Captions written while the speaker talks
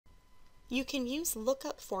You can use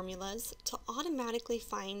lookup formulas to automatically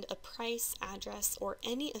find a price, address, or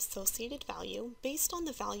any associated value based on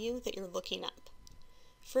the value that you're looking up.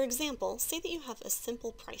 For example, say that you have a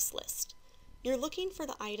simple price list. You're looking for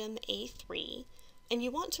the item A3 and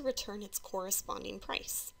you want to return its corresponding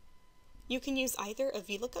price. You can use either a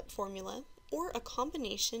VLOOKUP formula or a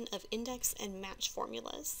combination of index and match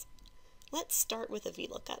formulas. Let's start with a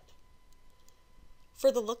VLOOKUP.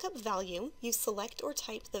 For the lookup value, you select or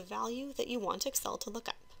type the value that you want Excel to look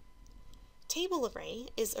up. Table array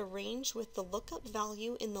is a range with the lookup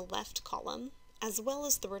value in the left column, as well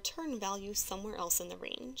as the return value somewhere else in the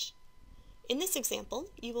range. In this example,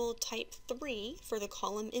 you will type 3 for the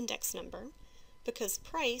column index number, because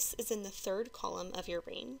price is in the third column of your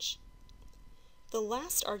range. The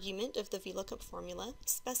last argument of the VLOOKUP formula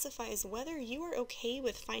specifies whether you are okay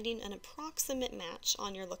with finding an approximate match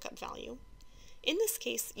on your lookup value. In this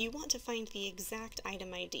case, you want to find the exact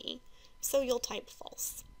item ID, so you'll type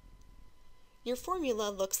false. Your formula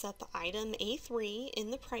looks up item A3 in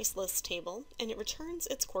the price list table, and it returns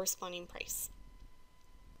its corresponding price.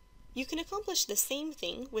 You can accomplish the same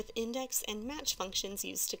thing with index and match functions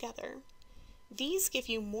used together. These give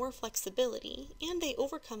you more flexibility, and they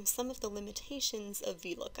overcome some of the limitations of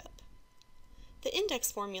VLOOKUP. The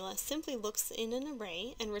index formula simply looks in an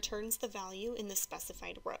array and returns the value in the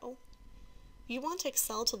specified row. You want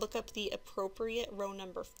Excel to look up the appropriate row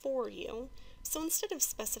number for you, so instead of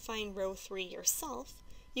specifying row 3 yourself,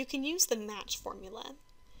 you can use the match formula.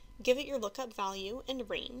 Give it your lookup value and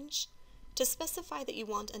range. To specify that you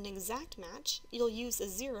want an exact match, you'll use a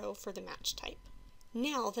 0 for the match type.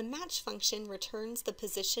 Now the match function returns the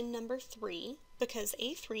position number 3 because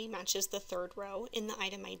A3 matches the third row in the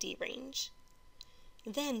item ID range.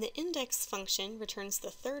 Then the index function returns the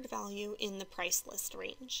third value in the price list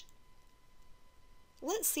range.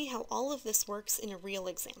 Let's see how all of this works in a real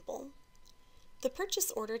example. The purchase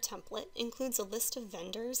order template includes a list of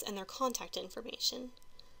vendors and their contact information.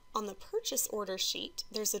 On the purchase order sheet,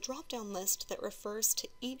 there's a drop-down list that refers to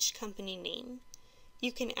each company name.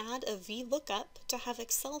 You can add a VLOOKUP to have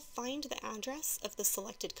Excel find the address of the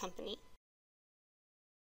selected company.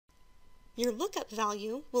 Your lookup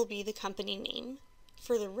value will be the company name.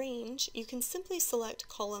 For the range, you can simply select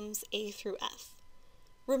columns A through F.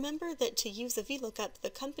 Remember that to use a VLOOKUP, the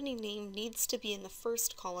company name needs to be in the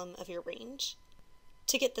first column of your range.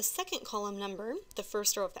 To get the second column number, the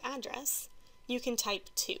first row of the address, you can type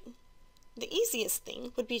 2. The easiest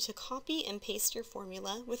thing would be to copy and paste your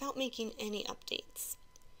formula without making any updates.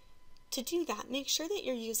 To do that, make sure that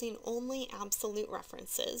you're using only absolute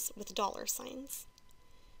references with $signs.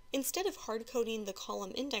 Instead of hard-coding the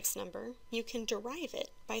column index number, you can derive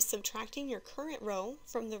it by subtracting your current row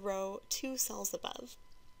from the row 2 cells above.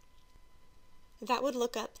 That would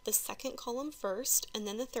look up the second column first, and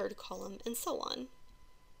then the third column, and so on.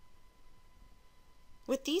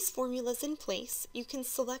 With these formulas in place, you can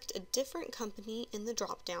select a different company in the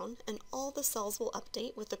drop-down, and all the cells will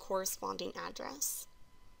update with the corresponding address.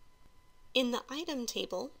 In the item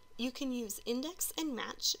table, you can use index and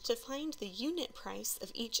match to find the unit price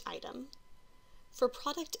of each item. For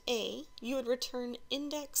product A, you would return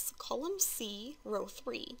index column C, row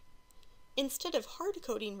 3. Instead of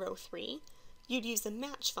hard-coding row 3, you'd use a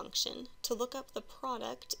match function to look up the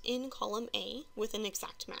product in column A with an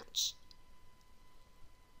exact match.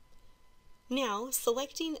 Now,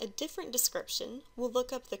 selecting a different description will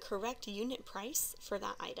look up the correct unit price for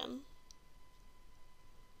that item.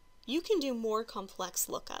 You can do more complex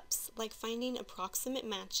lookups, like finding approximate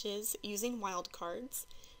matches using wildcards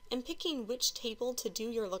and picking which table to do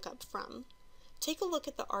your lookup from. Take a look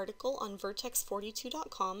at the article on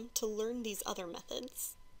vertex42.com to learn these other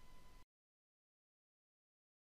methods.